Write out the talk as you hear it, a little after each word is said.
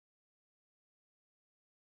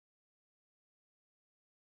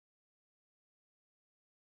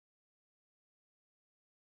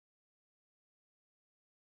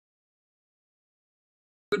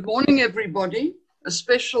Good morning, everybody. A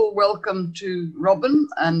special welcome to Robin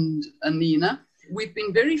and Anina. We've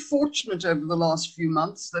been very fortunate over the last few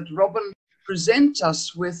months that Robin presents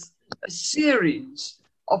us with a series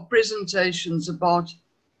of presentations about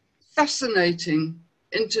fascinating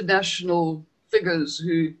international figures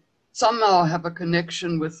who somehow have a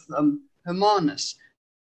connection with Hermanus.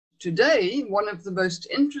 Today, one of the most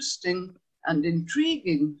interesting and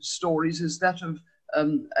intriguing stories is that of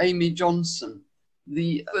Amy Johnson,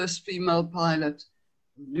 the first female pilot,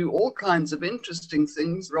 do all kinds of interesting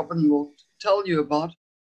things Robin will tell you about.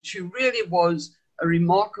 She really was a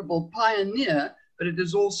remarkable pioneer, but it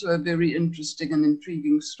is also a very interesting and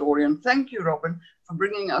intriguing story. And thank you, Robin, for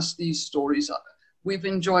bringing us these stories. We've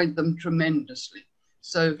enjoyed them tremendously.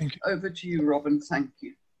 So over to you, Robin. Thank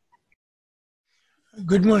you.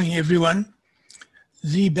 Good morning, everyone.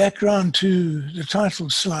 The background to the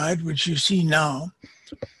title slide, which you see now,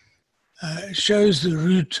 shows the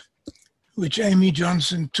route which Amy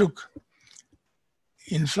Johnson took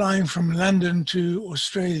in flying from London to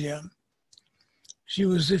Australia. She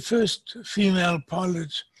was the first female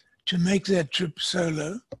pilot to make that trip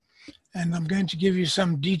solo, and I'm going to give you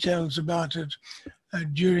some details about it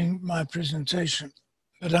during my presentation.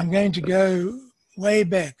 But I'm going to go way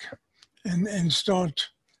back and start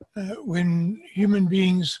when human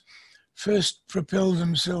beings first propelled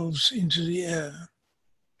themselves into the air.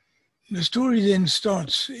 The story then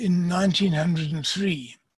starts in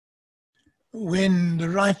 1903, when the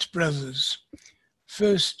Wright brothers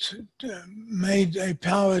first made a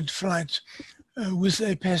powered flight with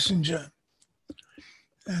a passenger.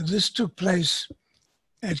 This took place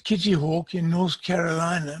at Kitty Hawk in North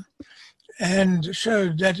Carolina and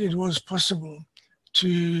showed that it was possible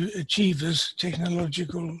to achieve this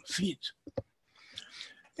technological feat.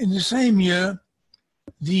 In the same year,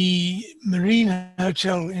 the Marine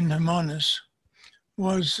Hotel in Hermanus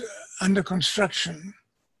was under construction.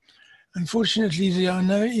 Unfortunately, there are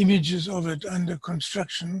no images of it under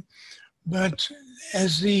construction, but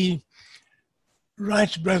as the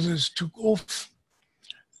Wright brothers took off,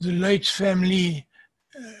 the Late family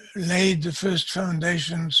laid the first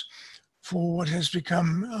foundations for what has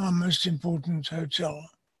become our most important hotel.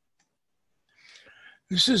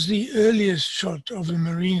 This is the earliest shot of the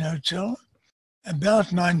Marine Hotel,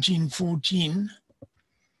 about 1914.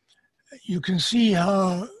 You can see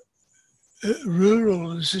how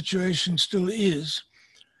rural the situation still is,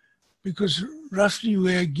 because roughly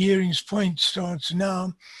where Gearing's Point starts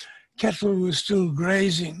now, cattle were still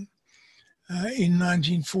grazing in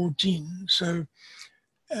 1914. So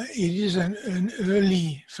it is an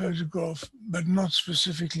early photograph, but not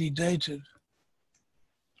specifically dated.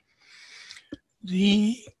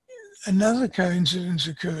 Another coincidence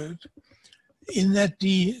occurred in that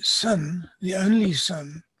the son, the only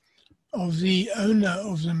son of the owner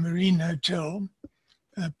of the Marine Hotel,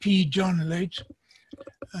 P. John Late,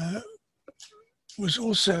 was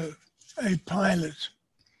also a pilot,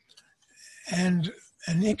 and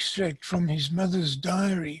an extract from his mother's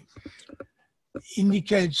diary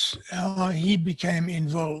indicates how he became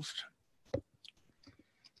involved.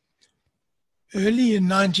 Early in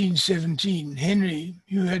 1917, Henry,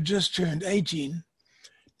 who had just turned 18,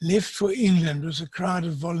 left for England with a crowd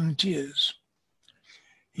of volunteers.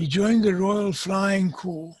 He joined the Royal Flying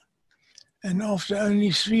Corps, and after only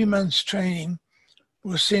 3 months' training,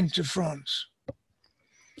 was sent to France.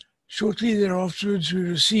 Shortly thereafter, we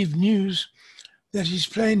received news that his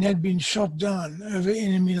plane had been shot down over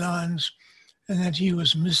enemy lines and that he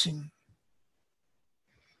was missing.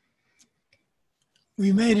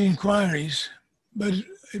 We made inquiries, but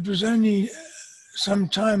it was only some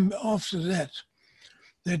time after that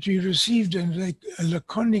we received a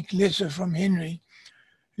laconic letter from Henry,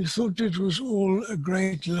 who thought it was all a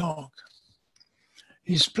great lark.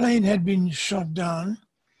 His plane had been shot down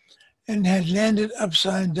and had landed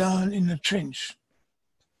upside down in a trench,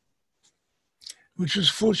 which was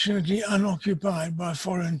fortunately unoccupied by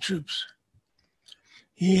foreign troops.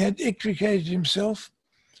 He had extricated himself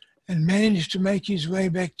and managed to make his way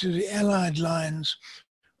back to the Allied lines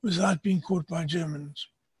without being caught by Germans.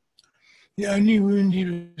 The only wound he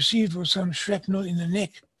received was some shrapnel in the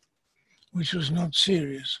neck, which was not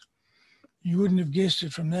serious. You wouldn't have guessed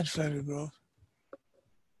it from that photograph.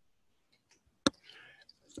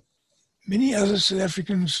 Many other South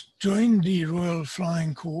Africans joined the Royal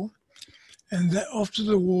Flying Corps, and that after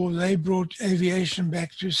the war, they brought aviation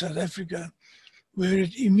back to South Africa, where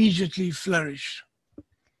it immediately flourished.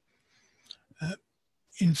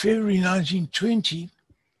 In February 1920,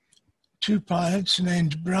 2 pilots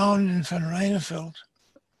named Brown and van Ryneveld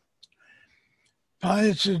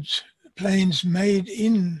piloted planes made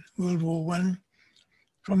in World War I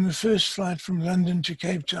from the first flight from London to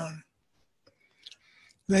Cape Town.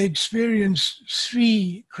 They experienced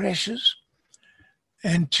 3 crashes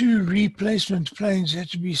and 2 replacement planes had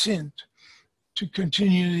to be sent to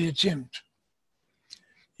continue the attempt.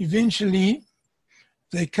 Eventually,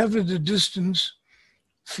 they covered the distance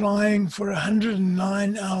flying for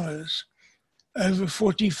 109 hours over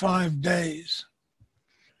 45 days.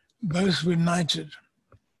 Both were knighted.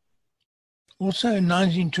 Also in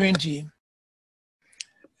 1920,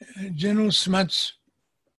 General Smuts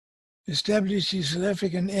established the South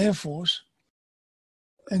African Air Force,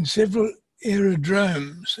 and several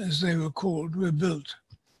aerodromes, as they were called, were built,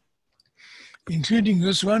 including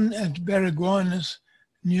this one at Baragwanath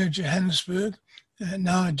near Johannesburg,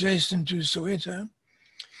 now adjacent to Soweto,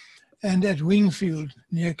 and at Wingfield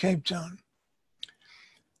near Cape Town.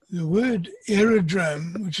 The word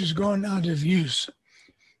aerodrome, which has gone out of use,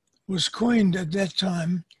 was coined at that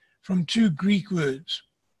time from 2 Greek words,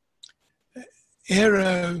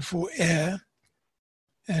 aero for air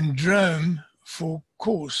and drome for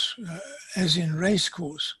course, as in race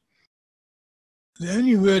course. The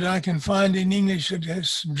only word I can find in English that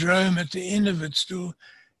has drome at the end of it still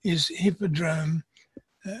is hippodrome,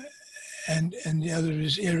 and the other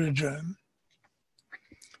is aerodrome.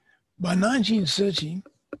 By 1930,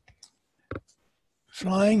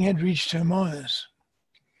 flying had reached Hermanus,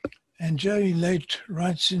 and Joey Late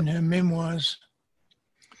writes in her memoirs,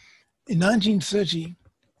 in 1930,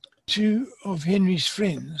 2 of Henry's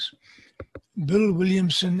friends, Bill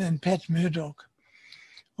Williamson and Pat Murdoch,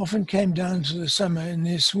 often came down to the summer in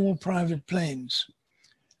their small private planes,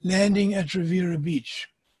 landing at Riviera Beach.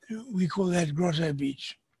 We call that Grotto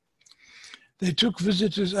Beach. They took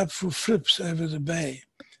visitors up for flips over the bay,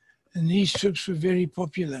 and these trips were very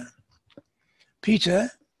popular. Peter,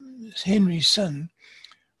 Henry's son,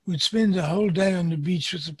 would spend the whole day on the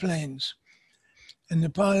beach with the planes, and the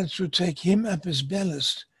pilots would take him up as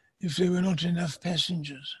ballast if there were not enough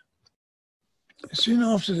passengers. Soon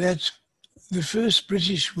after that, the first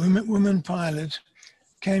British woman pilot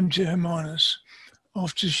came to Hermanus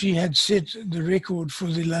after she had set the record for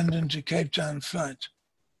the London to Cape Town flight.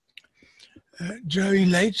 Joey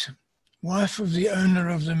Late, wife of the owner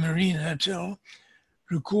of the Marine Hotel,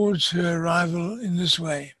 records her arrival in this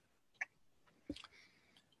way.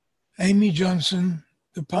 Amy Johnson,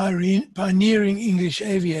 the pioneering English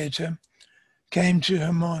aviator, came to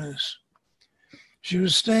Hermanus. She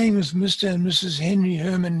was staying with Mr. and Mrs. Henry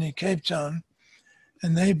Herman in Cape Town,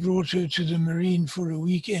 and they brought her to the Marine for a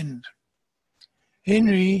weekend.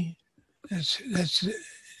 Henry, that's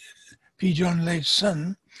P. John Late's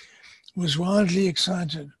son, was wildly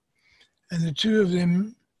excited, and the 2 of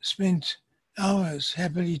them spent hours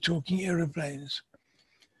happily talking aeroplanes.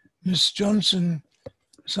 Miss Johnson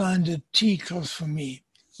signed a tea cloth for me,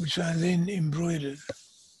 which I then embroidered.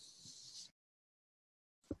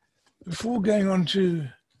 Before going on to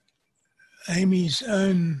Amy's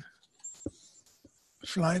own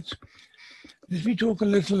flight, let me talk a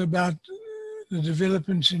little about the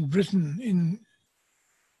developments in Britain in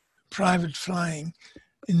private flying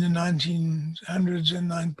in the 1900s and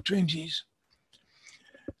 1920s.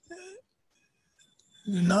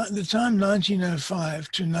 The time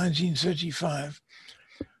 1905 to 1935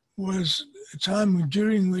 was a time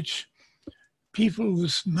during which people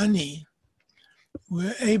with money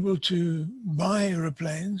were able to buy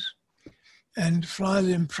aeroplanes and fly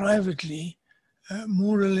them privately,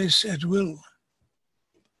 more or less at will.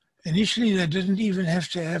 Initially, they didn't even have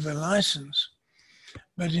to have a license,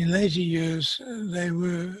 but in later years,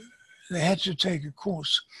 they had to take a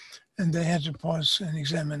course and they had to pass an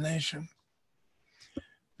examination.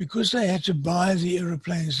 Because they had to buy the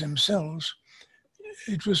aeroplanes themselves,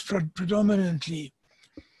 it was predominantly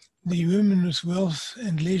the women with wealth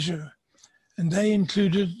and leisure, and they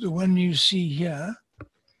included the one you see here,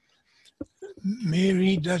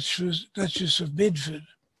 Mary, Duchess of Bedford.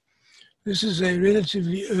 This is a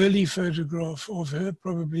relatively early photograph of her,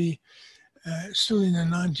 probably still in the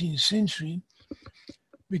 19th century,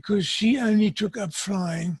 because she only took up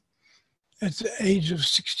flying at the age of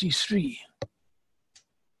 63.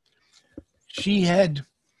 She had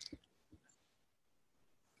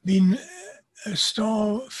been a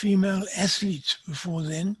star female athlete before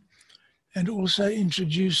then, and also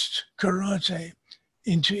introduced karate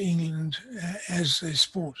into England as a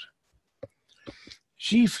sport.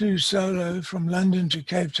 She flew solo from London to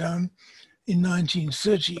Cape Town in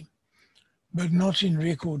 1930, but not in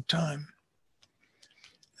record time.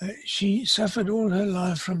 She suffered all her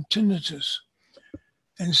life from tinnitus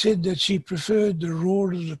and said that she preferred the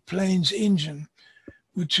roar of the plane's engine,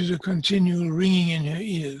 which is a continual ringing in her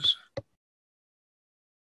ears.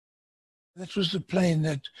 That was the plane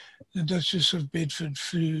that the Duchess of Bedford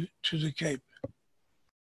flew to the Cape.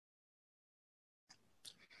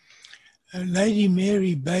 Lady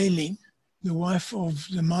Mary Bailey, the wife of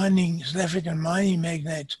the South African mining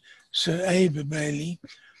magnate Sir Abe Bailey,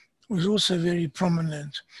 was also very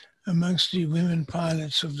prominent amongst the women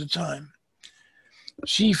pilots of the time.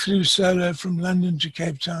 She flew solo from London to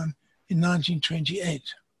Cape Town in 1928.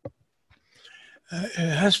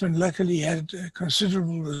 Her husband luckily had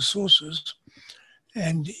considerable resources,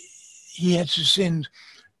 and he had to send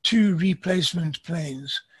 2 replacement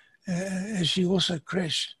planes, as she also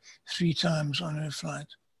crashed 3 times on her flight.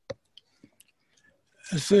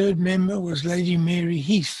 A third member was Lady Mary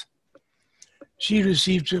Heath. She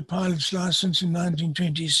received her pilot's license in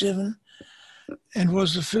 1927 and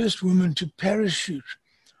was the first woman to parachute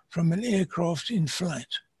from an aircraft in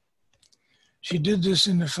flight. She did this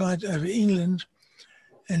in a flight over England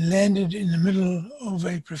and landed in the middle of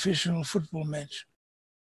a professional football match.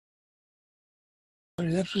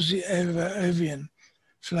 That was the Avian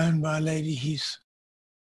flown by Lady Heath.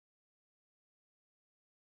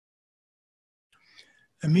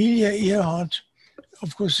 Amelia Earhart,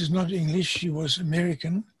 of course, is not English. She was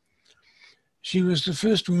American. She was the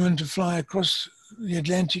first woman to fly across the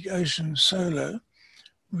Atlantic Ocean solo,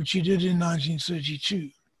 which she did in 1932.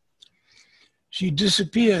 She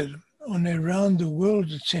disappeared on a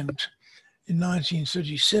round-the-world attempt in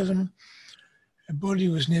 1937. Her body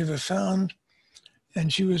was never found,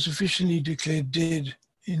 and she was officially declared dead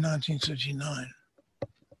in 1939.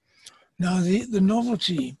 Now, the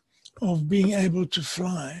novelty of being able to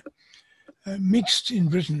fly mixed in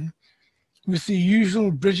Britain with the usual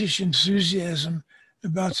British enthusiasm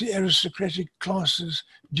about the aristocratic classes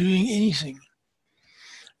doing anything.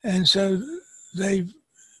 And so they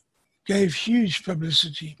gave huge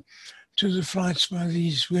publicity to the flights by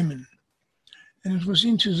these women. And it was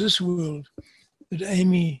into this world that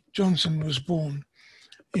Amy Johnson was born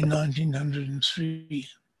in 1903.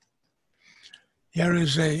 Here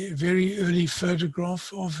is a very early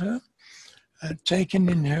photograph of her, taken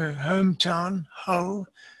in her hometown, Hull,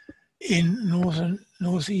 in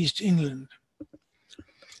northeast England.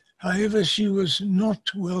 However, she was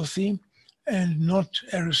not wealthy and not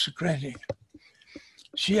aristocratic.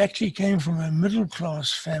 She actually came from a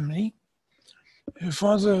middle-class family. Her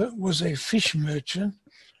father was a fish merchant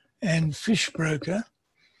and fish broker,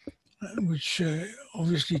 which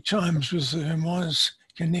obviously chimes with the Herman's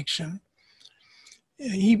connection.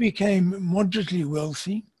 He became moderately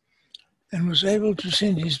wealthy and was able to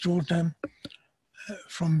send his daughter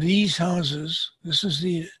from these houses. This is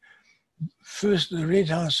the red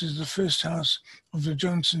house is the first house of the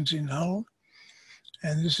Johnsons in Hull,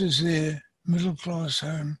 and this is their middle-class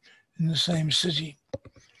home in the same city.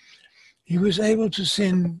 He was able to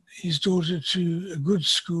send his daughter to a good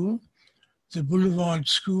school, the Boulevard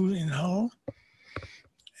School in Hull,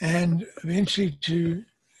 and eventually to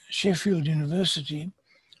Sheffield University,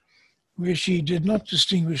 where she did not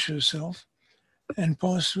distinguish herself and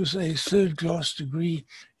passed with a third-class degree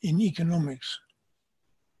in economics.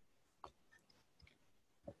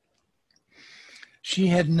 She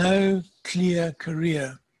had no clear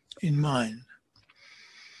career in mind.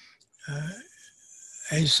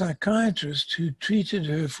 A psychiatrist who treated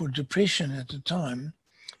her for depression at the time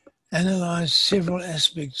analyzed several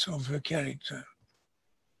aspects of her character.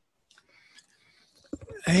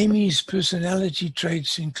 Amy's personality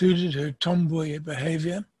traits included her tomboy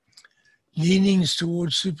behavior, leanings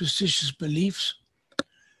towards superstitious beliefs,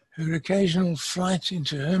 her occasional flight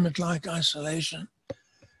into hermit-like isolation,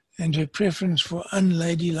 and her preference for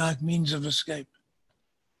unladylike means of escape.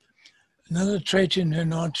 Another trait in her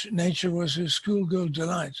nature was her schoolgirl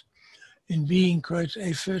delight in being, quote,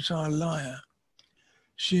 a fertile liar.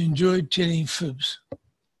 She enjoyed telling fibs.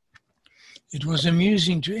 It was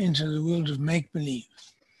amusing to enter the world of make-believe.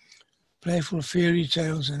 Playful fairy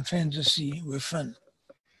tales and fantasy were fun.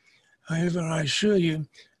 However, I assure you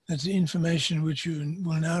that the information which you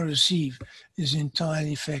will now receive is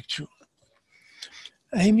entirely factual.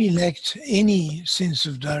 Amy lacked any sense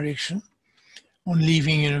of direction on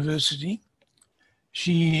leaving university.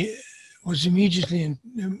 She was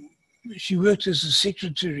she worked as a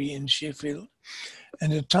secretary in Sheffield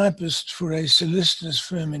and a typist for a solicitor's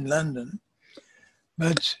firm in London,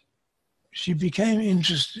 but she became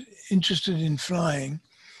interested in flying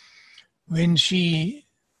when she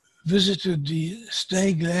visited the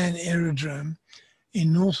Staglan Aerodrome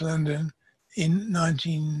in North London in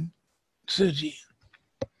 1930.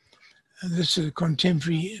 And this is a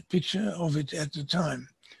contemporary picture of it at the time.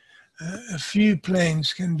 A few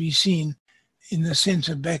planes can be seen in the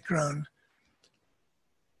center background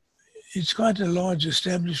it's quite a large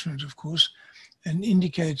establishment, of course, and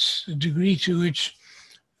indicates the degree to which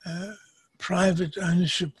private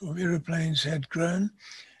ownership of aeroplanes had grown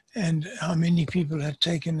and how many people had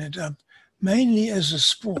taken it up, mainly as a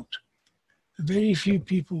sport. Very few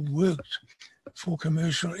people worked for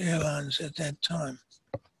commercial airlines at that time.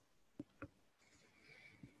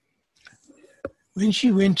 When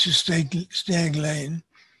she went to Stag Lane,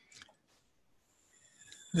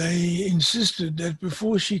 they insisted that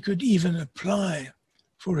before she could even apply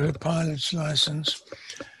for her pilot's license,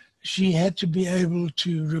 she had to be able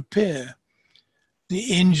to repair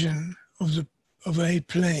the engine of a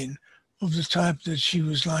plane of the type that she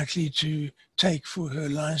was likely to take for her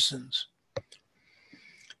license.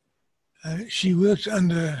 She worked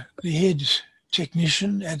under the head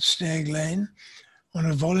technician at Stag Lane on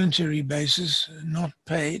a voluntary basis, not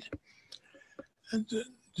paid.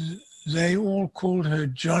 They all called her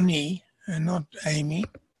Johnny and not Amy.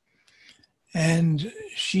 And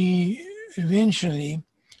she eventually,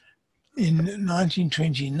 in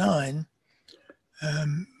 1929,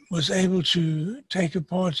 was able to take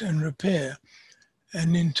apart and repair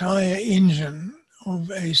an entire engine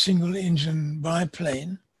of a single engine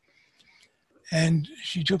biplane. And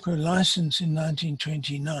she took her license in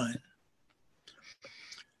 1929.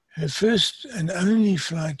 Her first and only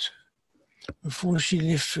flight before she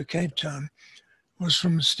left for Cape Town was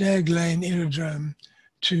from Stag Lane Aerodrome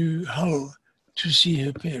to Hull to see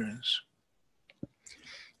her parents.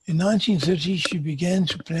 In 1930, she began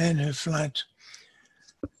to plan her flight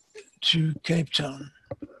to Cape Town.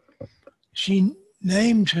 She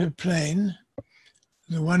named her plane,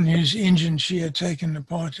 the one whose engine she had taken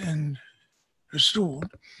apart and restored,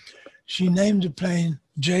 she named the plane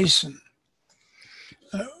Jason.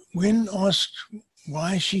 When asked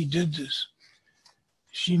why she did this,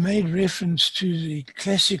 she made reference to the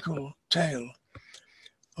classical tale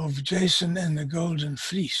of Jason and the Golden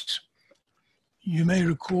Fleece. You may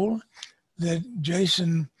recall that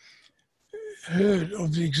Jason heard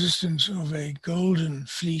of the existence of a golden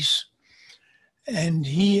fleece, and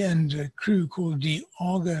he and a crew called the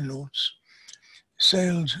Argonauts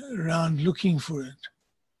sailed around looking for it.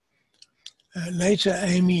 Later,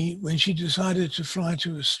 Amy, when she decided to fly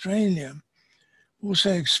to Australia,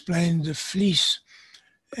 also explained the fleece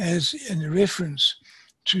as a reference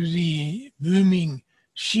to the booming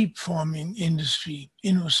sheep farming industry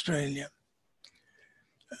in Australia.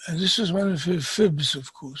 This was one of her fibs,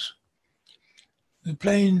 of course. The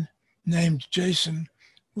plane named Jason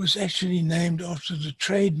was actually named after the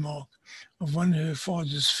trademark of one of her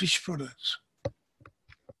father's fish products.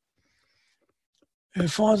 Her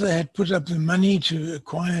father had put up the money to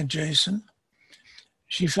acquire Jason.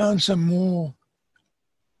 She found some more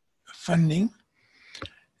funding,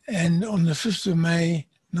 and on the 5th of May,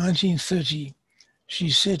 1930, she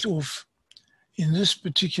set off in this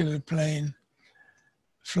particular plane,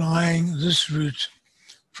 flying this route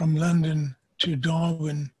from London to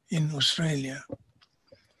Darwin in Australia.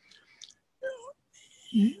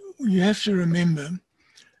 You have to remember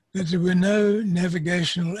that there were no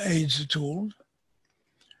navigational aids at all.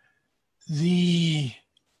 The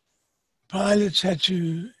pilots had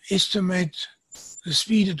to estimate the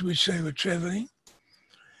speed at which they were traveling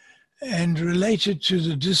and relate it to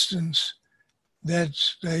the distance that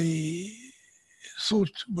they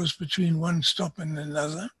thought was between one stop and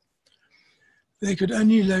another. They could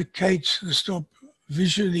only locate the stop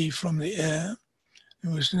visually from the air.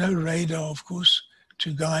 There was no radar, of course,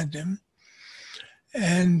 to guide them.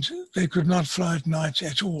 And they could not fly at night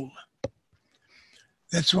at all.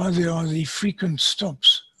 That's why there are the frequent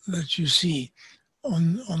stops that you see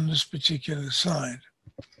on this particular slide.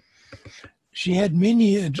 She had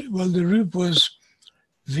many, well, the route was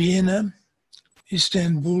Vienna,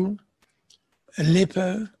 Istanbul,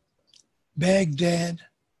 Aleppo, Baghdad,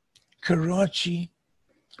 Karachi,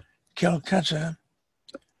 Calcutta,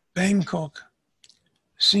 Bangkok,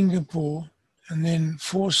 Singapore, and then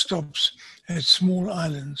 4 stops at small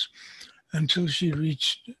islands until she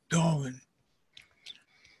reached Darwin.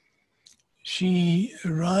 She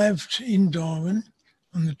arrived in Darwin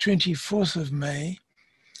on the 24th of May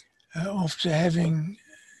after having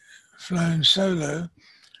flown solo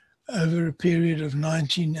over a period of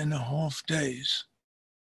 19 and a half days.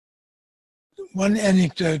 One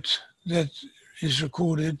anecdote that is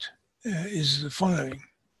recorded is the following.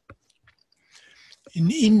 In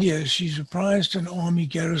India, she surprised an army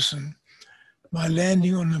garrison by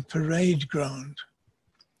landing on a parade ground.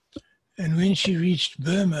 And when she reached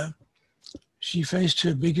Burma, she faced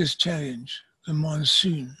her biggest challenge, the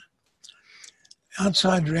monsoon.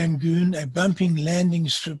 Outside Rangoon, a bumping landing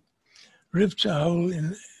strip ripped a hole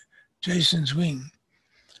in Jason's wing,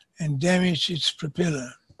 and damaged its propeller.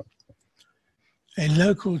 A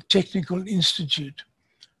local technical institute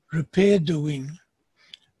repaired the wing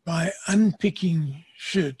by unpicking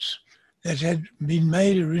shirts that had been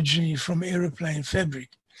made originally from aeroplane fabric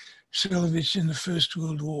salvaged in the First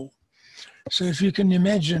World War. So if you can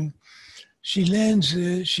imagine, she lands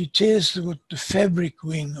there, she tears the fabric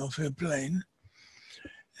wing of her plane,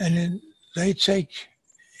 and then they take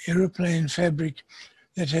aeroplane fabric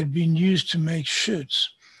that had been used to make shirts,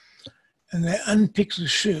 and they unpick the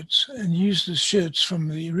shirts and use the shirts from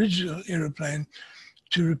the original aeroplane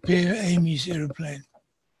to repair Amy's aeroplane.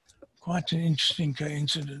 Quite an interesting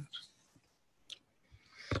coincidence.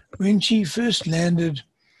 When she first landed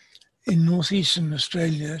in northeastern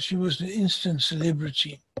Australia, she was an instant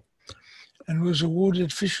celebrity and was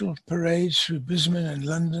awarded official parades through Brisbane and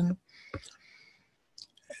London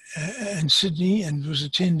and Sydney, and was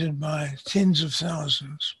attended by tens of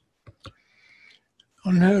thousands.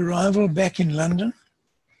 On her arrival back in London,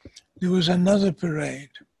 there was another parade,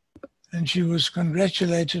 and she was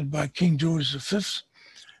congratulated by King George V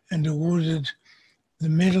and awarded the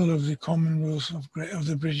Medal of the Commonwealth of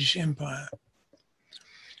the British Empire.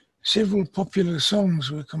 Several popular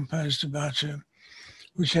songs were composed about her,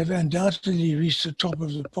 which have undoubtedly reached the top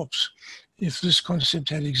of the pops if this concept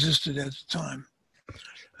had existed at the time.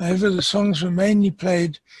 However, the songs were mainly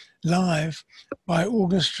played live by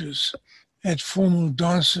orchestras at formal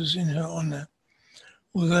dances in her honor,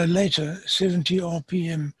 although later 70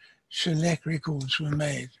 RPM shellac records were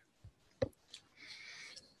made.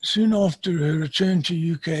 Soon after her return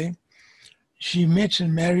to UK, she met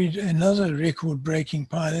and married another record-breaking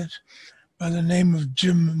pilot by the name of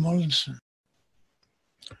Jim Mollinson,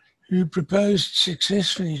 who proposed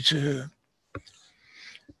successfully to her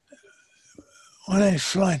on a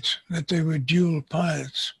flight that they were dual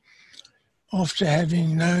pilots after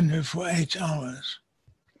having known her for 8 hours.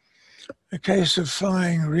 A case of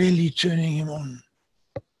flying really turning him on.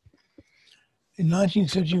 In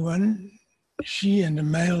 1931, she and a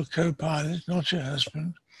male co-pilot, not her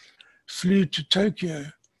husband, flew to Tokyo,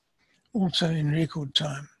 also in record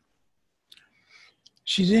time.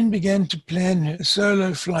 She then began to plan a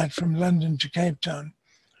solo flight from London to Cape Town,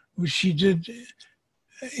 which she did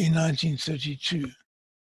in 1932.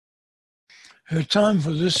 Her time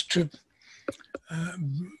for this trip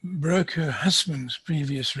broke her husband's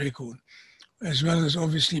previous record, as well as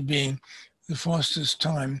obviously being the fastest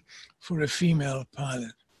time for a female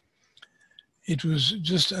pilot. It was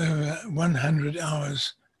just over 100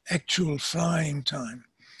 hours actual flying time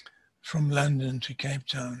from London to Cape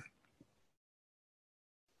Town.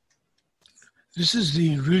 This is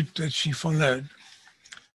the route that she followed.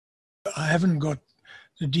 I haven't got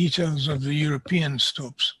the details of the European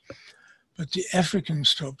stops, but the African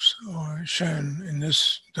stops are shown in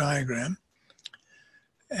this diagram.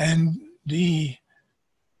 And the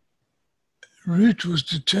route was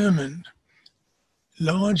determined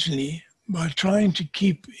largely by trying to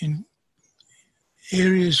keep in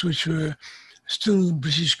areas which were still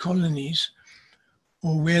British colonies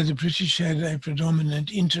or where the British had a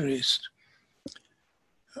predominant interest.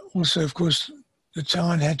 Also, of course, the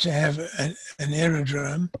town had to have an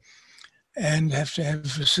aerodrome and have to have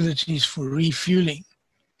facilities for refueling.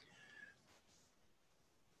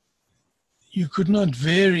 You could not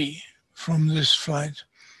vary from this flight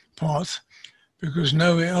path because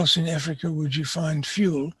nowhere else in Africa would you find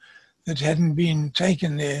fuel that hadn't been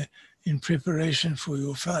taken there in preparation for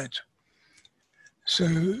your flight. So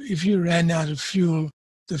if you ran out of fuel,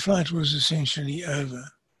 the flight was essentially over.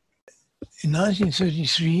 In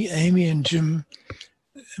 1933, Amy and Jim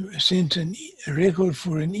sent a record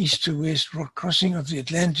for an east to west crossing of the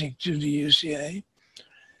Atlantic to the USA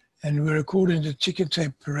and were recorded at ticker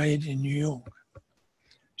tape parade in New York.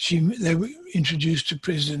 They were introduced to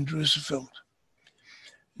President Roosevelt.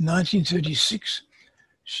 In 1936,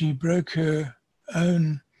 she broke her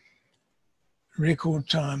own record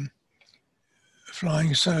time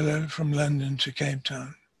flying solo from London to Cape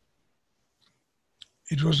Town.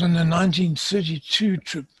 It was on the 1932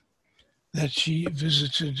 trip that she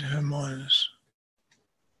visited Hermanus.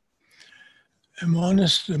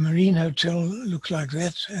 Hermanus, the Marine Hotel, looked like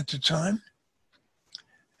that at the time.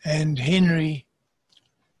 And Henry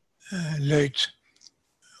Leut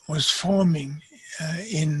was farming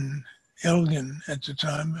in Elgin at the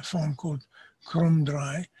time, a farm called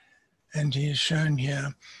Kromdraai, and he is shown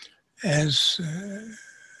here as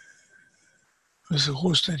was the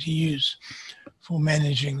horse that he used for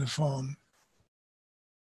managing the farm.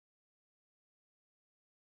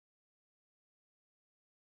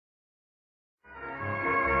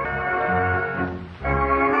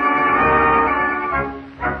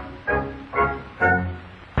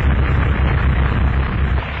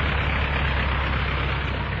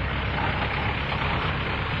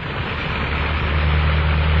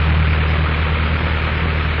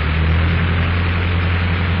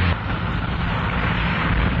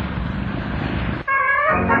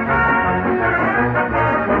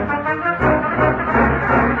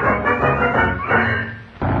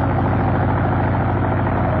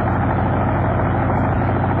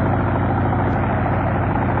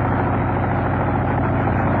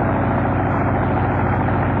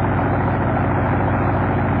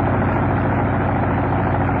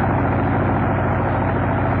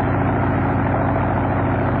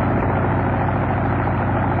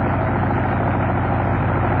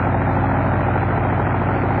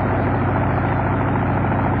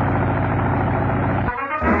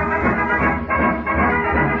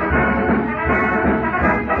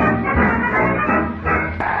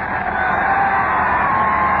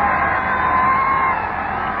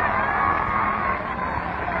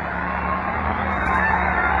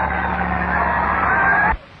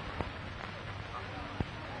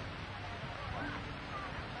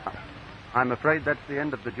 I'm afraid that's the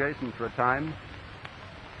end of the Jason for a time.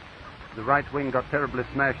 The right wing got terribly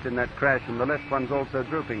smashed in that crash, and the left one's also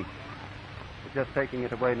drooping. We're just taking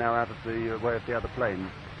it away now out of the way of the other planes.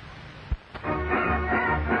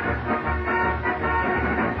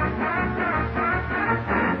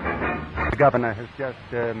 The governor has just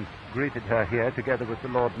greeted her here together with the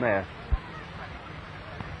Lord Mayor.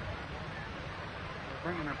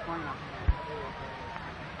 Bringing her plane up.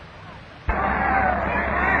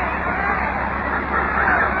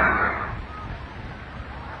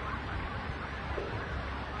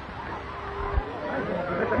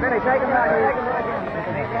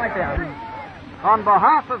 On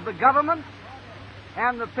behalf of the government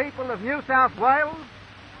and the people of New South Wales,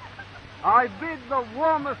 I bid the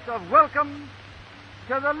warmest of welcome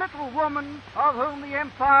to the little woman of whom the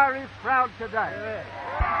Empire is proud today.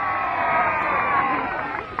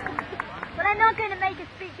 Well, I'm not going to make a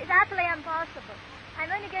speech. It's utterly impossible.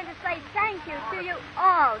 I'm only going to say thank you to you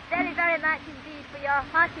all very, very much indeed for your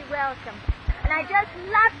hearty welcome. And I just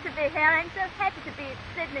love to be here. I'm so happy to be at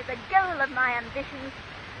Sydney, the goal of my ambitions.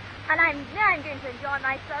 And now I'm going to enjoy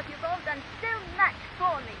myself. You've all done so much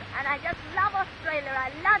for me. And I just love Australia.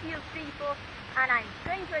 I love you people. And I'm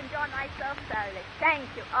going to enjoy myself thoroughly. Thank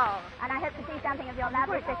you all. And I hope to see something of your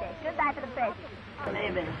lovely city. Goodbye for the press.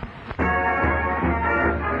 Amen.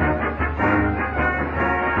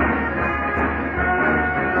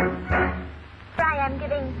 I am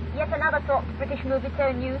giving yet another talk to British Movie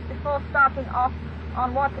Tone News before starting off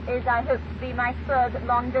on what is, I hope, to be my third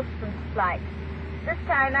long-distance flight. This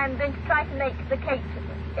time I'm going to try to make the Cape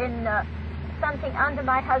in something under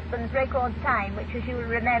my husband's record time, which, as you will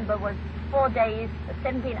remember, was 4 days,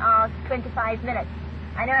 17 hours, 25 minutes.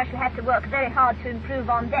 I know I shall have to work very hard to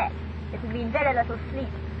improve on that. It has been very little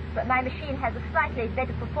sleep, but my machine has a slightly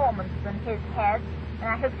better performance than his has, and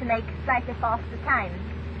I hope to make slightly faster time.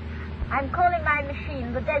 I'm calling my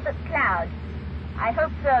machine the Desert Cloud. I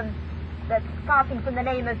hope that starting from the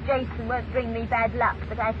name of Jason won't bring me bad luck,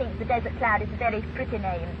 but I think the Desert Cloud is a very pretty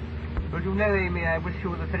name. Well, you know, Amy, I wish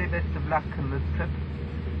you the very best of luck on this trip.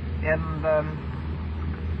 And,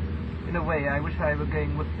 in a way, I wish I were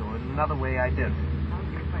going with you. In another way, I don't.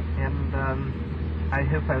 And, I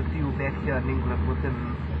hope I'll see you back here in England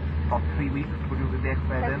within about 3 weeks. Will you be back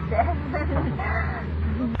by then?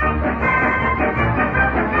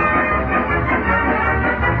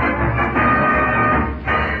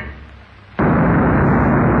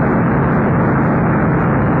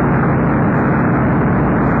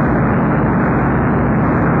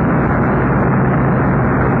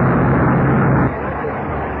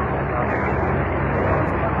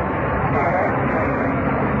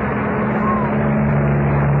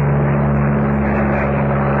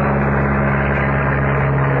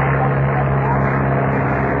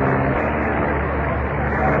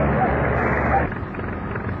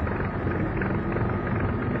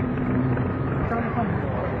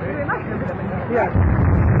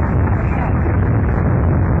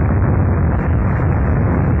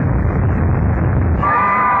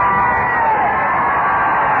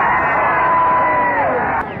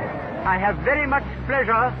 Very much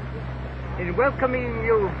pleasure in welcoming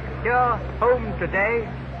you here home today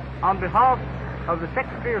on behalf of the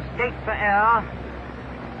Secretary of State for Air,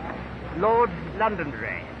 Lord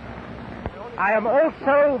Londonderry. I am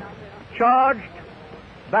also charged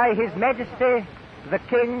by His Majesty the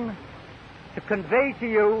King to convey to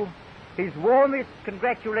you his warmest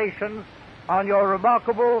congratulations on your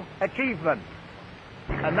remarkable achievement.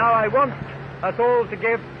 And now I want us all to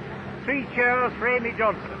give 3 cheers for Amy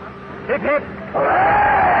Johnson. Hip hip! Hooray!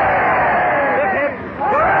 Hip hip!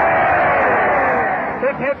 Hooray!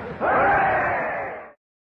 Hip hip! Hooray!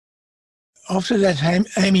 After that,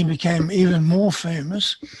 Amy became even more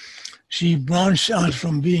famous. She branched out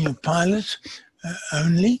from being a pilot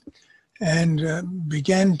only and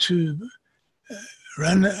began to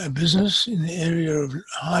run a business in the area of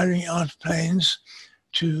hiring out planes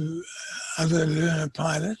to other learner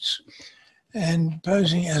pilots and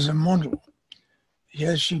posing as a model.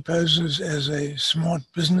 Here she poses as a smart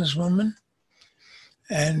businesswoman,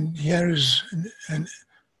 and here is a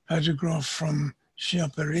photograph from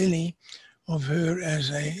Schiaparelli of her as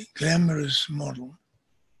a glamorous model.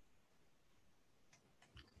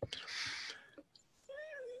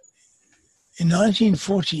 In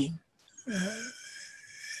 1940,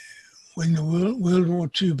 when the World War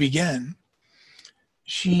II began,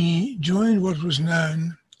 she joined what was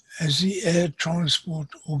known as the Air Transport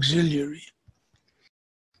Auxiliary.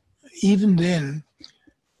 Even then,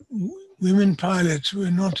 women pilots were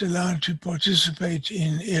not allowed to participate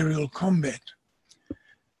in aerial combat,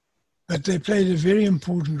 but they played a very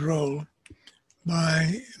important role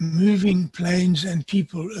by moving planes and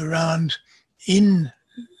people around in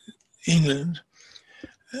England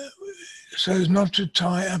so as not to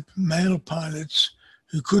tie up male pilots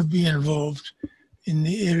who could be involved in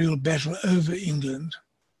the aerial battle over England.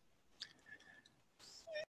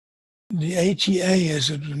 The ATA, as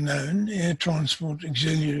it was known, Air Transport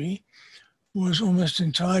Auxiliary, was almost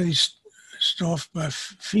entirely staffed by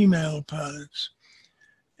female pilots.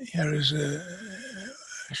 Here is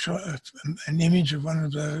an image of one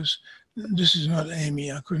of those. This is not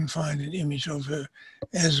Amy. I couldn't find an image of her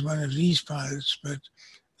as one of these pilots, but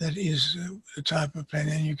that is the type of plane.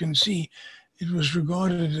 And you can see it was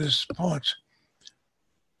regarded as part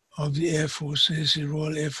of the Air Force. There's the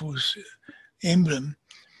Royal Air Force emblem,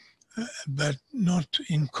 but not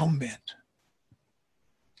in combat.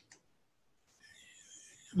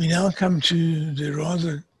 We now come to the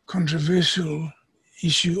rather controversial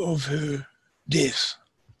issue of her death.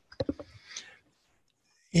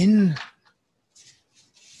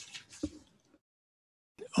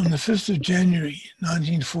 On the 5th of January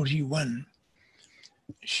 1941,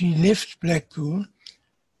 she left Blackpool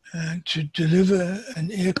to deliver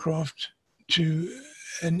an aircraft to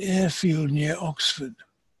an airfield near Oxford.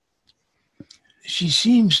 She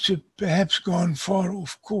seems to perhaps gone far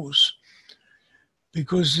off course,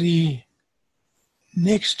 because the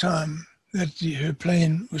next time that her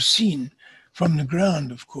plane was seen from the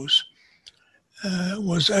ground, of course,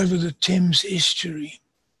 was over the Thames estuary.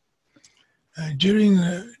 During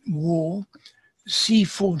the war, sea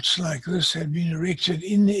forts like this had been erected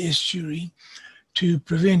in the estuary to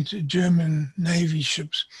prevent German Navy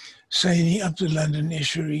ships sailing up the London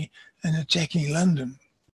estuary and attacking London.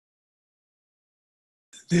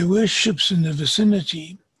 There were ships in the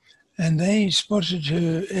vicinity, and they spotted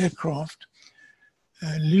her aircraft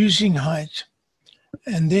losing height,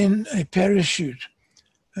 and then a parachute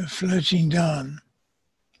floating down.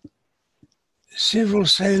 Several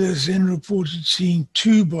sailors then reported seeing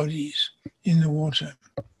two bodies in the water.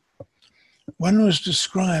 One was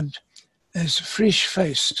described as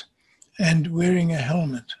fresh-faced and wearing a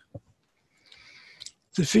helmet.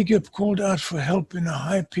 The figure called out for help in a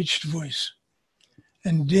high-pitched voice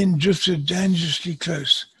and then drifted dangerously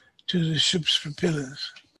close to the ship's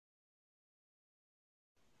propellers.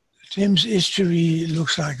 The Thames estuary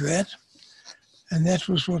looks like that, and that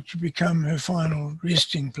was what would become her final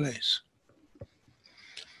resting place.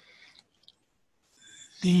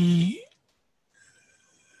 The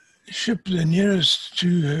ship the nearest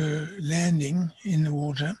to her landing in the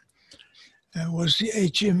water was the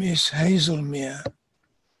HMS Hazelmere,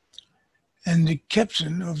 and the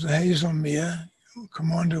captain of the Hazelmere,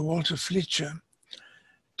 Commander Walter Fletcher,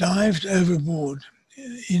 dived overboard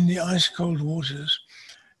in the ice-cold waters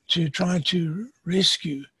to try to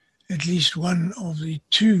rescue at least one of the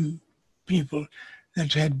two people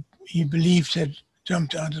that he believed had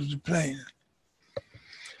jumped out of the plane.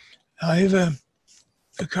 However,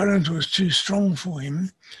 the current was too strong for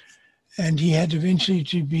him, and he had eventually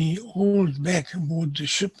to be hauled back aboard the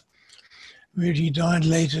ship, where he died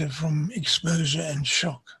later from exposure and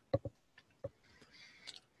shock.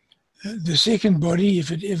 The second body, if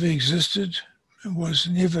it ever existed, was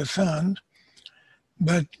never found,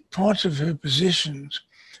 but part of her possessions,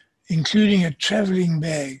 including a traveling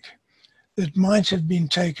bag that might have been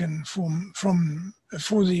taken for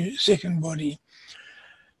the second body,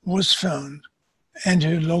 was found, and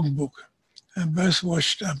her logbook, both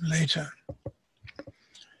washed up later.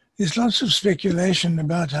 There's lots of speculation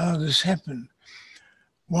about how this happened.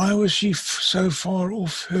 Why was she so far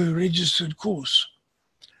off her registered course?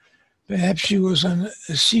 Perhaps she was on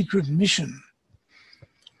a secret mission.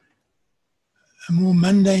 A more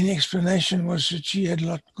mundane explanation was that she had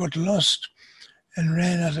got lost and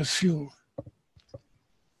ran out of fuel.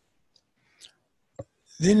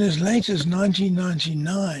 Then as late as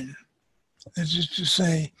 1999, that is to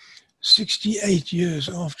say 68 years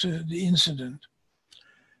after the incident,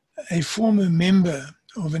 a former member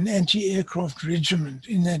of an anti-aircraft regiment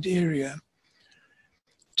in that area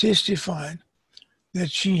testified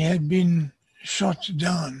that she had been shot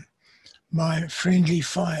down by friendly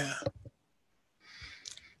fire.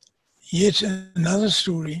 Yet another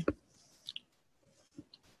story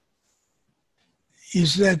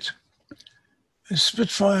is that a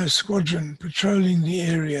Spitfire squadron patrolling the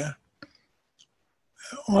area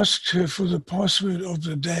asked her for the password of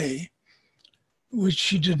the day, which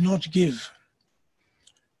she did not give.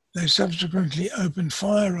 They subsequently opened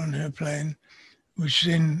fire on her plane, which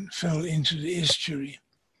then fell into the estuary.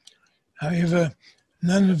 However,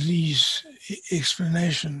 none of these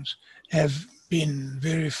explanations have been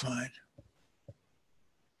verified.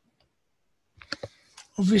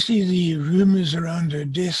 Obviously, the rumors around her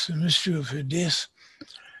death, the mystery of her death,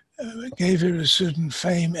 gave her a certain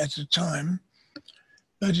fame at the time,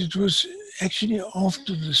 but it was actually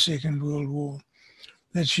after the Second World War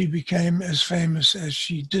that she became as famous as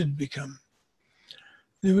she did become.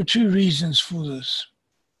 There were two reasons for this.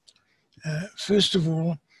 First of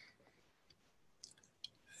all,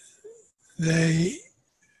 the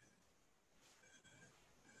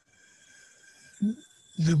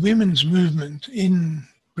women's movement in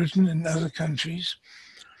Britain and other countries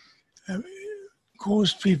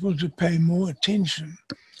caused people to pay more attention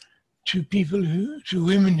to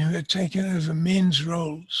women who had taken over men's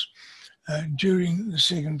roles during the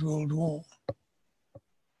Second World War.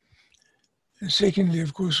 And secondly,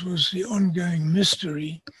 of course, was the ongoing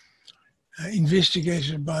mystery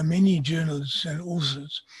investigated by many journalists and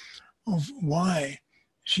authors of why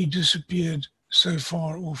she disappeared so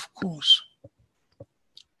far off course.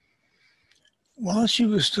 While she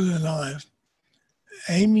was still alive,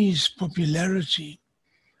 Amy's popularity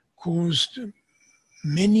caused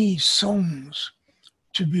many songs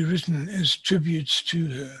to be written as tributes to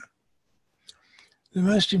her. The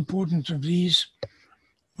most important of these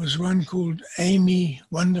was one called Amy,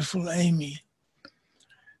 Wonderful Amy,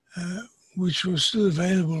 which was still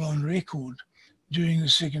available on record during the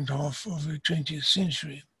second half of the 20th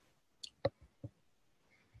century.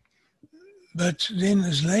 But then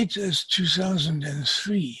as late as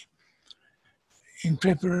 2003, in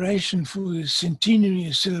preparation for the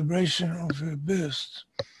centenary celebration of her birth,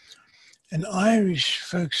 an Irish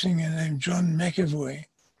folk singer named John McAvoy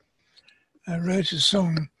wrote a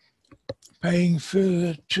song paying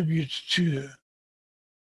further tribute to her.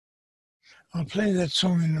 I'll play that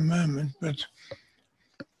song in a moment, but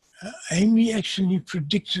Amy actually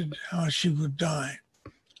predicted how she would die.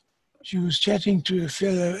 She was chatting to a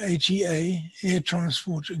fellow ATA, Air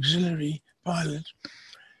Transport Auxiliary pilot,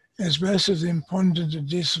 as both of them pondered the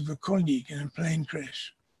death of a colleague in a plane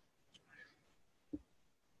crash.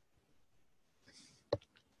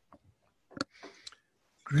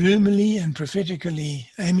 Gloomily and prophetically,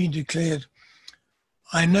 Amy declared,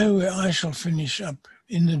 "I know where I shall finish up,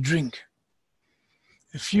 in the drink.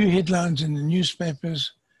 A few headlines in the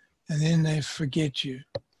newspapers, and then they forget you."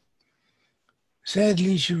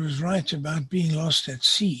 Sadly, she was right about being lost at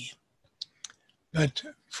sea, but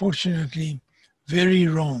fortunately, very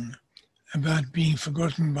wrong about being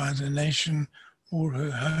forgotten by the nation or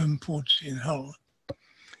her home port in Hull.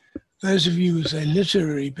 Those of you with a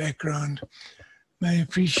literary background may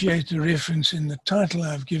appreciate the reference in the title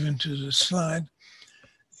I've given to the slide.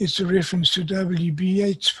 It's a reference to W.B.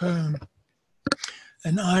 Yeats' poem,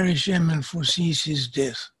 "An Irish airman foresees his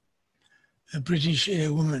death. A British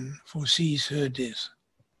airwoman foresees her death."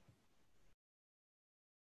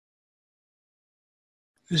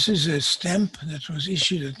 This is a stamp that was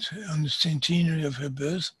issued on the centenary of her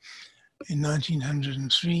birth in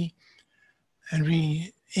 1903, and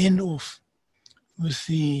we end off with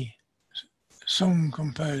the song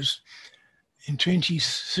composed in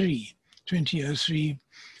 2003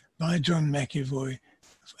 by John McAvoy,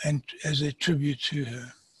 and as a tribute to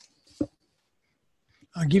her.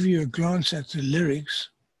 I'll give you a glance at the lyrics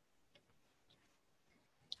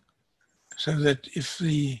so that if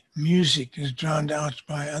the music is drowned out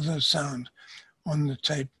by other sound on the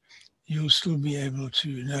tape, you'll still be able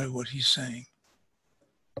to know what he's saying.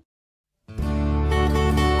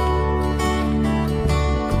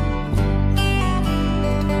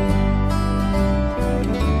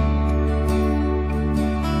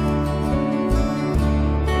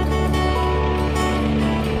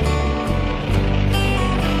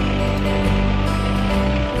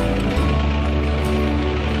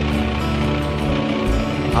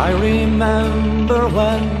 I remember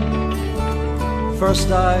when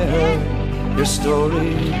first I heard your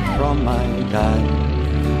story from my dad.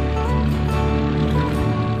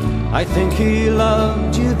 I think he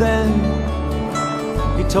loved you then.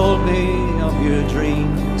 He told me of your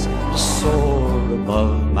dreams to soar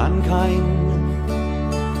above mankind.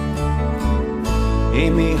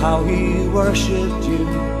 Amy, how he worshipped you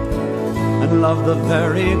and loved the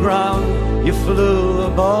very ground you flew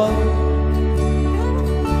above.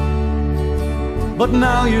 But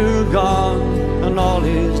now you're gone, and all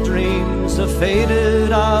his dreams have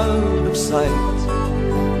faded out of sight.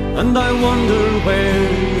 And I wonder where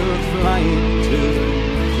you're flying to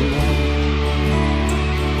tonight.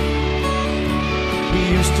 He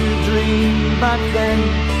used to dream back then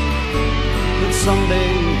that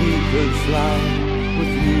someday he could fly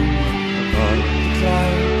with you above the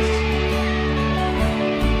clouds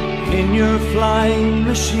in your flying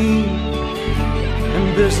machine and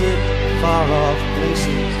visit far-off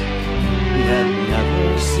places he had never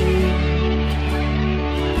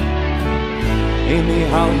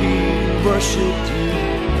how he worshipped you,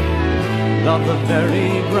 loved the very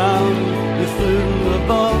ground you flew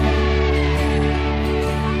above.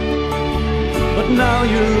 But now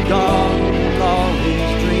you're gone, and all his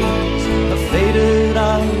dreams have faded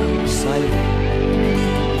out of sight.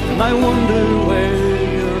 And I wonder where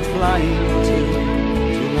you're flying to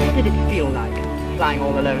tonight. What did it feel like, flying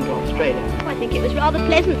all alone to Australia? Oh, I think it was rather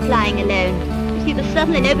pleasant flying alone. You see, there's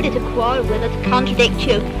certainly nobody to quarrel with or to contradict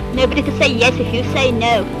you. Nobody to say yes if you say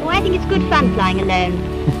no. Oh, I think it's good fun flying alone.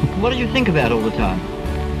 What did you think about all the time?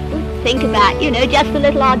 Think about, you know, just the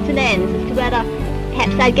little odds and ends as to whether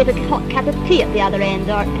perhaps I'd get a hot cup of tea at the other end,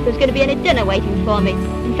 or if there's going to be any dinner waiting for me.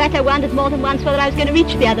 In fact, I wondered more than once whether I was going to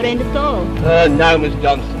reach the other end at all. No, Miss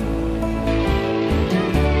Johnson.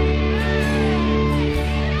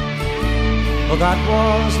 Well, that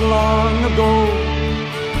was long ago,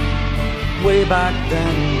 way back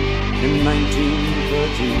then in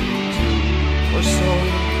 1932 or so.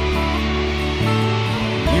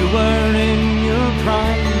 You were in your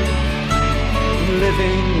prime,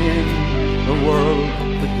 living in a world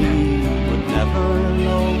that he would never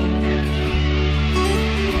know.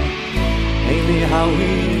 Maybe how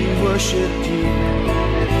he worshipped you,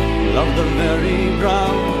 loved the very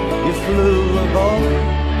ground you flew above.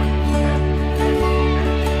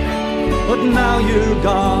 But now you're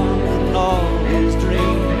gone, and all his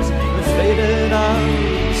dreams have faded out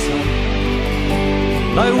of sight.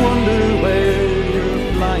 And I wonder where you're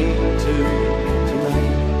flying to tonight.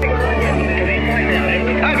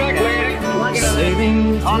 Sailing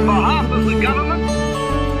through On behalf of the government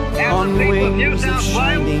and on the people of New wings of South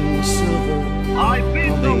shining Wales, silver, I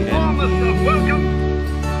bid the warmest of welcome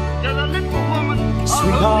to the little woman on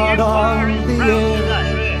sweetheart whom the of Empire is the proud air,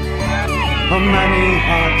 today. how many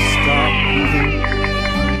hearts stop beating.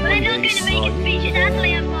 But I'm not going to make a speech in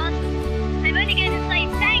Adelaide, boss. I'm only going to say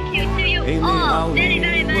thank you to you Amy, how all very, we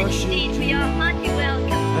very much worship indeed for you your hearty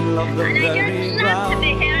welcome. and love the And I very just love to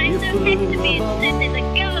be ground here. I'm you so happy to flew be above. accepted the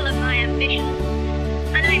goal of my ambitions.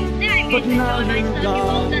 And I'm very But good to now join my you're son.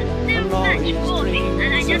 You've all gone, done so and all much his for me.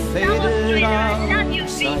 And I dreams just have love faded Australia. I out love you of people.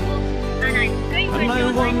 sight. And I'm going to And I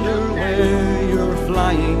enjoy wonder myself now. where you're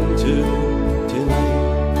flying to tonight.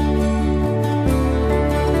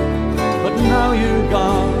 But now you're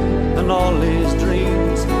gone, and all his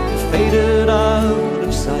dreams have faded out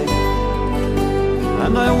of sight.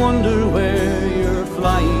 And I wonder where you're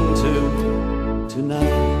flying to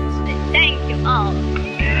tonight. Thank you all.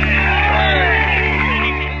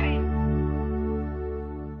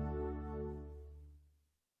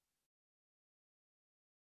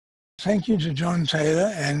 Thank you to John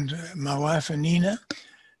Taylor and my wife Anina,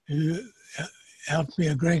 who helped me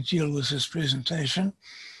a great deal with this presentation.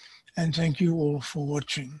 And thank you all for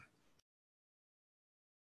watching.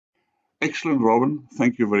 Excellent, Robin.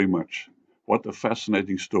 Thank you very much. What a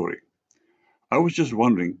fascinating story. I was just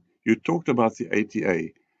wondering, you talked about the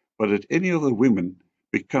ATA, but did any of the women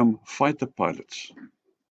become fighter pilots?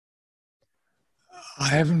 I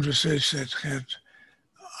haven't researched that yet.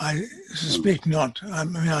 I suspect not. I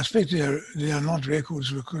mean, I suspect there are not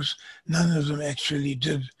records because none of them actually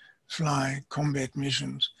did fly combat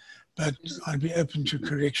missions. But I'd be open to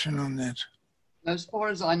correction on that. As far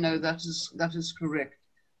as I know, that is correct.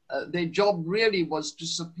 Their job really was to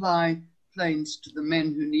supply planes to the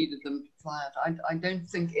men who needed them to fly it. I don't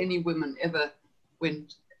think any women ever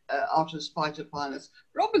went out as fighter pilots.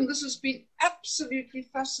 Robin, this has been absolutely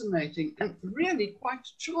fascinating and really quite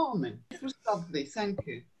charming. It was lovely. Thank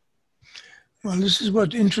you. Well, this is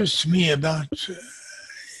what interests me about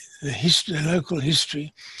the local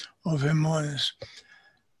history of Hermanus.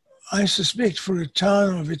 I suspect for a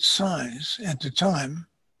town of its size at the time,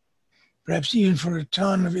 perhaps even for a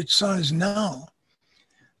town of its size now,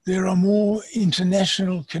 there are more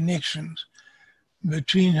international connections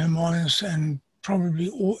between Hermanus and probably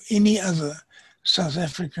any other South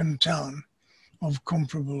African town of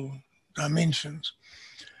comparable dimensions.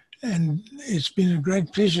 And it's been a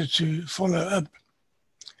great pleasure to follow up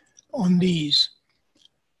on these.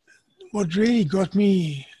 What really got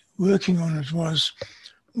me working on it was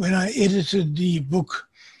when I edited the book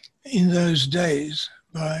In Those Days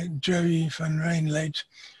by Joey van Reinlate,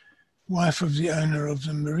 wife of the owner of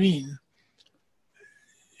the Marine.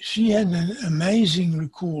 She had an amazing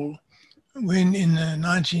recall when in the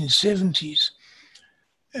 1970s,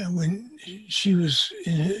 when she was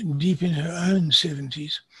deep in her own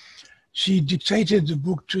 70s, she dictated the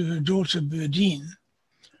book to her daughter Berdine,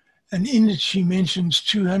 and in it she mentions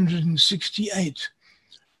 268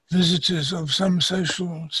 visitors of some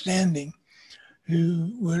social standing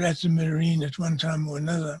who were at the Marine at one time or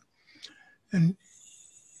another. And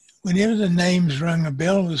whenever the names rang a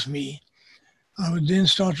bell with me, I would then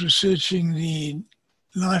start researching the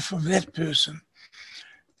life of that person.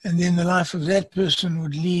 And then the life of that person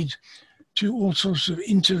would lead to all sorts of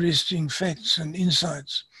interesting facts and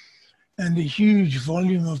insights, and a huge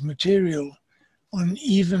volume of material on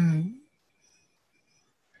even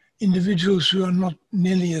individuals who are not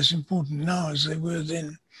nearly as important now as they were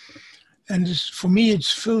then. And for me,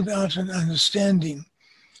 it's filled out an understanding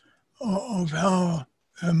of how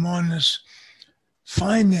Hermanus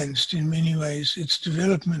financed, in many ways, its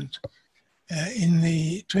development in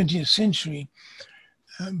the 20th century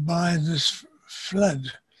by this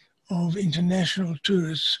flood of international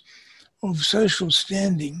tourists of social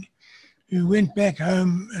standing who went back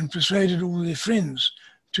home and persuaded all their friends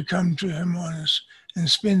to come to Hermanus and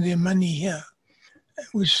spend their money here,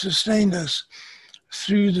 which sustained us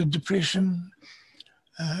through the Depression,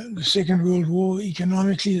 the Second World War.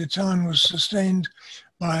 Economically, the town was sustained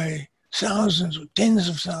by thousands or tens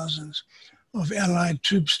of thousands of Allied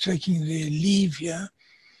troops taking their leave here,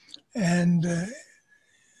 and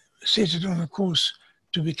set it on a course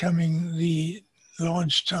to becoming the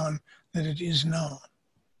large town that it is now.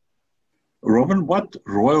 Robin, what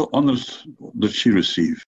royal honors did she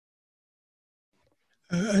receive?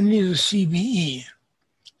 Only the CBE,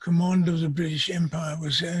 Command of the British Empire,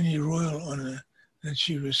 was the only royal honor that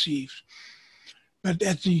she received. But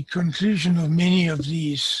at the conclusion of many of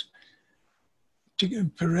these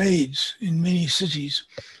parades in many cities,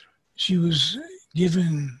 she was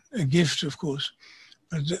given a gift, of course,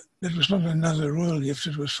 but that was not another royal gift.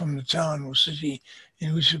 It was from the town or city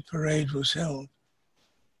in which the parade was held.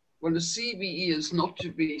 Well, the CBE is not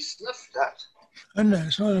to be sniffed at. Oh no,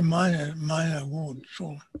 it's not a minor award at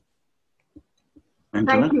all.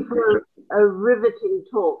 Thank you for a riveting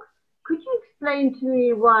talk. Could you explain to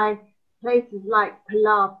me why places like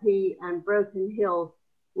Palapi and Broken Hill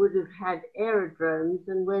would have had aerodromes,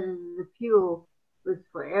 and whether the fuel was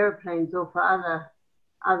for airplanes or for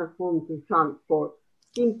other forms of transport?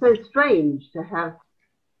 It seems so strange to have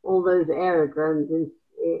all those aerodromes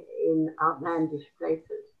in outlandish places.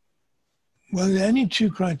 Well, the only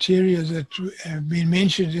two criteria that have been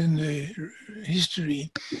mentioned in the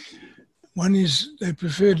history, one is they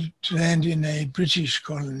preferred to land in a British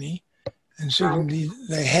colony, and secondly,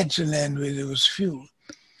 they had to land where there was fuel.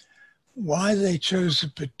 Why they chose the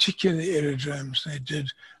particular aerodromes they did,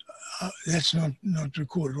 that's not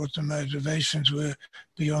recorded, what the motivations were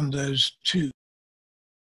beyond those two.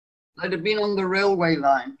 They'd have been on the railway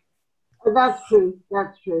line. Oh, that's true,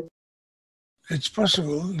 that's true. It's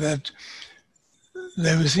possible that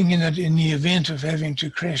they were thinking that in the event of having to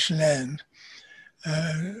crash land,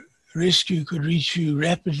 rescue could reach you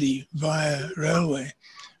rapidly via railway.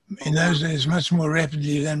 In those days, much more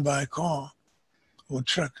rapidly than by car or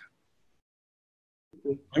truck.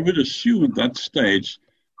 I would assume at that stage,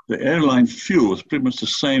 the airline fuel was pretty much the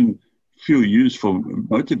same fuel used for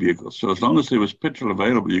motor vehicles. So as long as there was petrol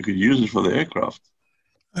available, you could use it for the aircraft.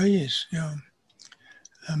 Oh, yes, yeah.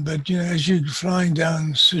 But, you know, as you're flying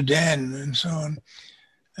down Sudan and so on,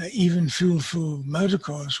 even fuel for motor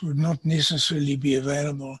cars would not necessarily be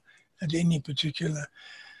available at any particular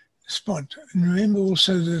spot. And remember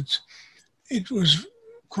also that it was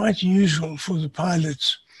quite usual for the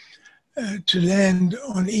pilots to land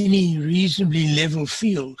on any reasonably level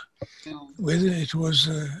field, whether it was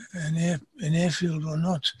an airfield or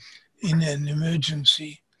not, in an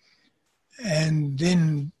emergency, and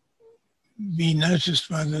then be noticed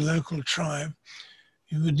by the local tribe,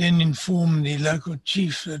 who would then inform the local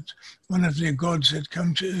chief that one of their gods had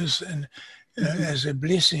come to earth and as a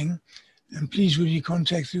blessing, and please would you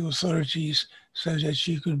contact the authorities so that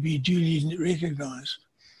she could be duly recognized.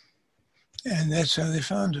 And that's how they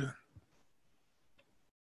found her.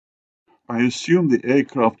 I assume the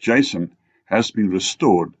aircraft Jason has been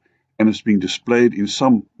restored and is being displayed in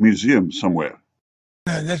some museum somewhere.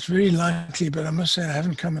 No, that's very likely, but I must say I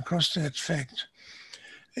haven't come across that fact.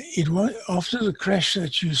 It was after the crash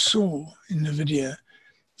that you saw in the video,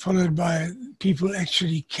 followed by people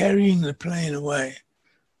actually carrying the plane away,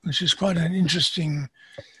 which is quite an interesting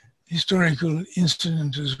historical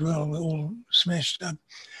incident as well, all smashed up.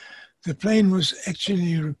 The plane was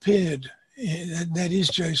actually repaired. That is,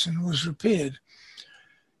 Jason was repaired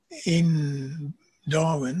in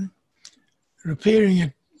Darwin. Repairing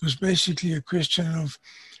it was basically a question of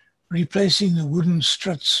replacing the wooden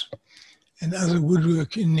struts and other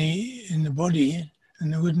woodwork in the body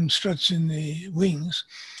and the wooden struts in the wings,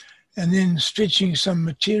 and then stretching some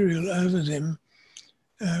material over them,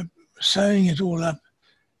 sewing it all up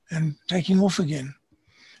and taking off again.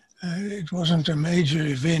 It wasn't a major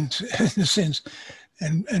event in a sense,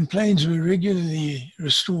 and planes were regularly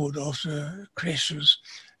restored after crashes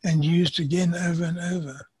and used again over and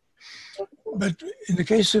over. But in the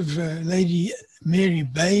case of Lady Mary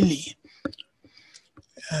Bailey,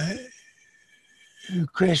 who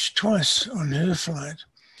crashed twice on her flight,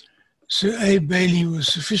 Sir A. Bailey was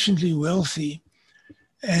sufficiently wealthy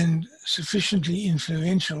and sufficiently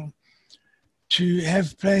influential to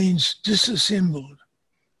have planes disassembled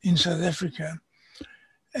in South Africa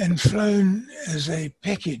and flown as a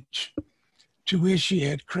package to where she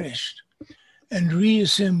had crashed and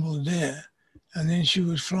reassembled there. And then she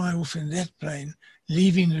would fly off in that plane,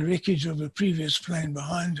 leaving the wreckage of a previous plane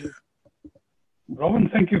behind her. Robin,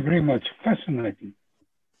 thank you very much. Fascinating.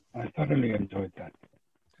 I thoroughly enjoyed that.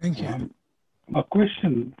 Thank you. My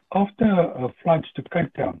question, after flights to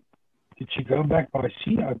Cape Town, did she go back by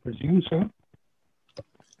sea? I presume so.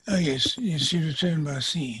 Oh, yes, she returned by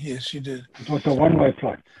sea. Yes, she did. It was a one-way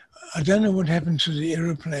flight. I don't know what happened to the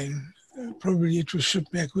aeroplane. Probably it was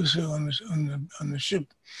shipped back with her on the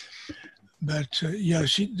ship. But yeah,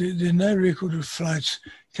 there's no record of flights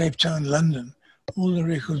Cape Town, London. All the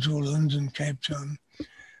records were London, Cape Town.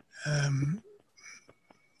 I'm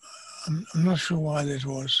not sure why that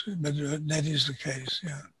was, but that is the case.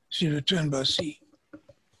 Yeah, she returned by sea.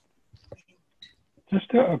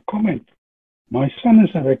 Just a comment. My son is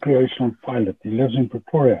a recreational pilot. He lives in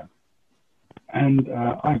Pretoria, and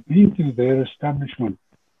I've been to their establishment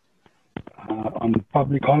on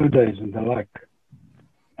public holidays and the like.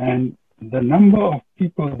 And the number of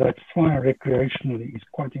people that fly recreationally is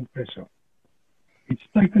quite impressive. It's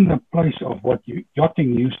taken the place of what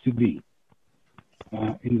yachting used to be.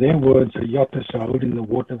 In their words, a yacht is a hole in the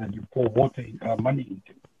water that you pour money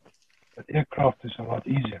into. But aircraft is a lot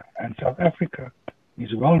easier. And South Africa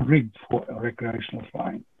is well rigged for recreational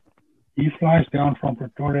flying. He flies down from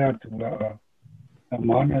Pretoria to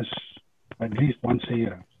Hermanus at least once a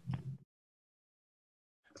year.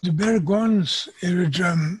 The Baragwanath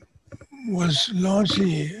aerodrome was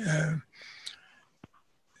largely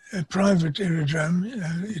a private aerodrome.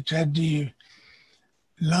 It had the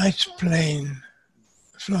light plane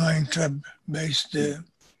flying club based there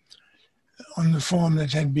on the farm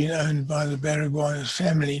that had been owned by the Baragwanath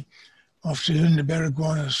family, after whom the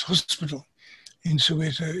Baragwanath Hospital in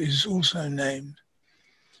Soweto is also named.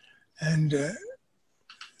 And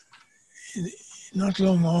not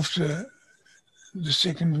long after the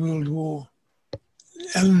Second World War,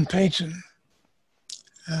 Alan Payton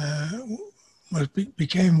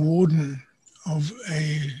became warden of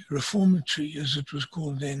a reformatory, as it was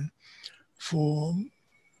called then, for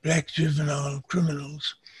black juvenile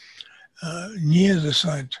criminals near the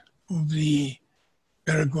site of the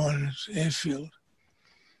Baragwanath airfield.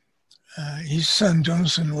 His son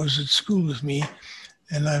Jonathan was at school with me,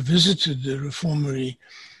 and I visited the reformatory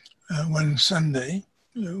one Sunday.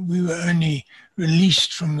 We were only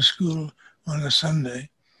released from the school on a Sunday,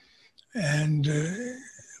 and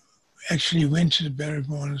actually went to the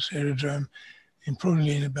Baragwanath aerodrome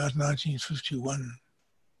probably in about 1951,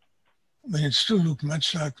 when it still looked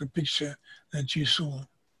much like the picture that you saw.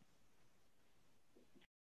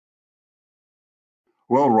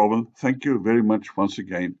 Well, Robin, thank you very much once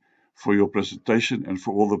again for your presentation and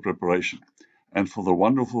for all the preparation and for the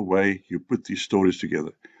wonderful way you put these stories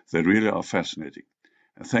together. They really are fascinating.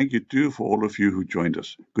 And thank you too for all of you who joined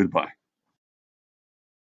us. Goodbye.